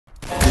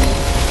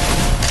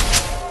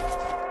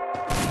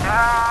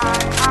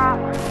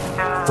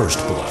First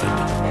blood.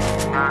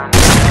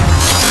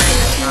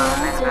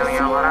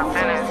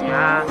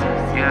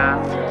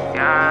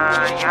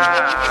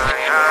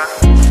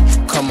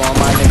 Come on,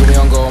 my nigga, we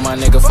gon' go, my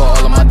nigga, for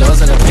all of my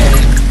doors in the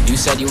pen. You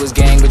said you was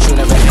gang, but you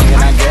never hangin',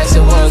 I guess it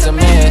was a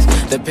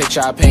myth. The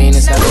picture I paint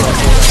is never gonna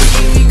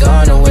change, we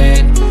gonna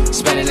win.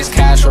 Spending this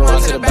cash, we'll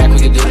run to the back, we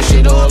can do this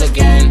shit all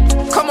again.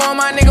 Come on,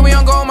 my nigga, we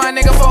gon' go, my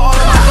nigga, for all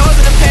of my doors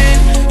in the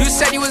pen. You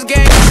said you was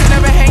gang, but you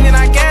never hangin',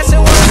 I guess it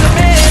was a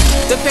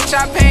myth. The picture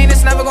I paint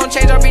is never gonna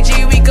change,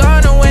 RPG, we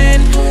gonna win.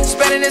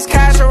 Spending this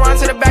cash, we'll run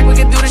to the back, we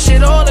can do this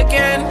shit all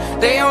again.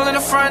 They all in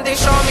the front, they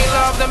show me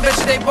love, them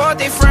bitches, they bought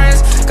they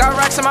friends. Got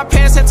racks in my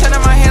pants and 10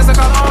 in my hands, look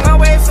how long I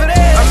wait for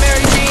this. I'm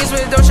Mary Jeans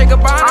with Dolce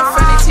Gabbana,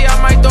 Fendi T, I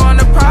might throw on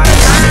the prize.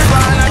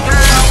 Flying, I do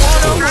what I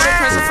wanna,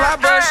 Prince of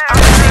Flatbush, I'm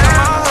the king of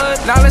my hood.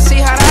 Now let's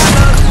see how that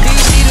look,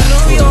 DC to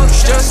New York,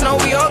 just know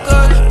we all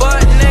good.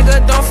 But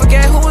nigga, don't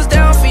forget who was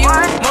down for you.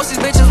 Most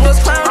these bitches was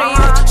clowning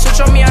you. Shit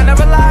on me, I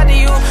never lied to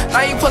you.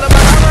 Now you pull up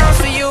my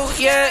rounds for you,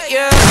 yeah,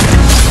 yeah.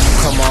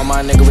 Come on,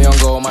 my nigga, we gon'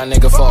 go, my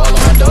nigga, for all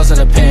of my doors in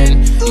the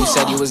pen. You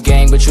said you was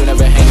gang, but you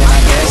never hangin', I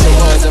guess it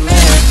was a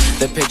man.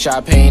 The picture I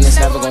paint is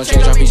never gonna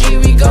change, RPG,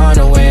 we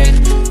gonna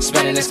win.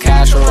 Spending this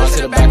cash, we'll run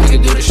to the back, we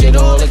can do this shit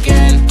all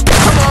again.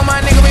 Come on,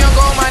 my nigga, we gon'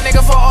 go, my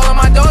nigga, for all of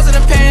my doors in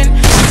the pen.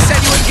 You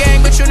said you was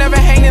gang, but you never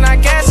hangin', I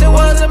guess it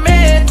was a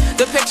myth.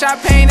 The picture I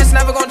paint is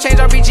never gonna change,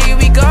 RPG,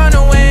 we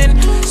gonna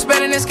win.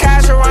 Spending this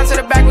cash, we'll run to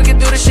the back, we can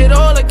do this shit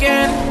all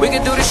again. We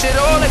can do this shit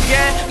all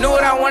again. Knew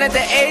what I wanted at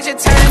the age of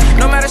 10.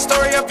 No matter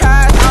story or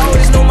past, I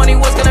always knew money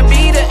was gonna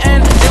be the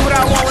end. Did what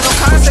I want with no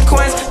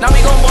consequence. Now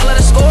we gon' ball at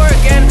the score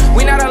again.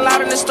 We not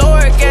allowed in the store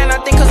again. I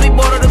think cause we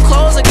bought all the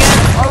clothes again.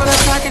 All of the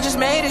packages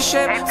made it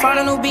shit. Found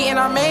a new beat and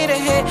I made a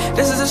hit.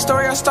 This is a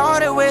story I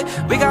started with.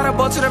 We got a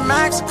boat to the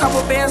max,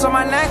 couple bands on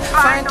my neck.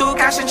 Flying through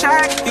cash and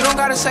check. You don't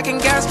gotta second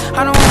guess.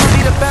 I know I'ma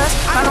be the best.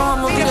 I know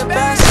I'ma be the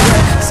best.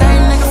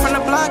 Same nigga from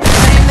the block,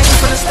 same nigga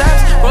from the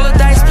steps. Roll the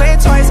dice, play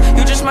it twice.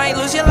 You just might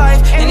lose your life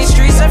in these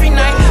streets every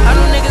night. I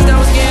know niggas that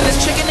was getting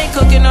this chicken they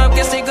cooking up.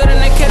 Guess they good in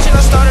the kitchen.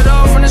 I started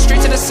off from the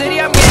street to the city.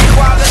 I'm getting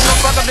wild, let's go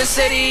fuck up the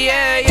city,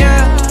 yeah,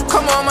 yeah.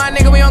 Come on, my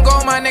nigga, we gon'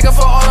 go, my nigga,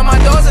 for all of my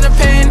doors in the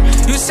pen.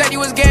 You said you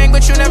was gang,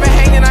 but you never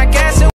hangin', I guess it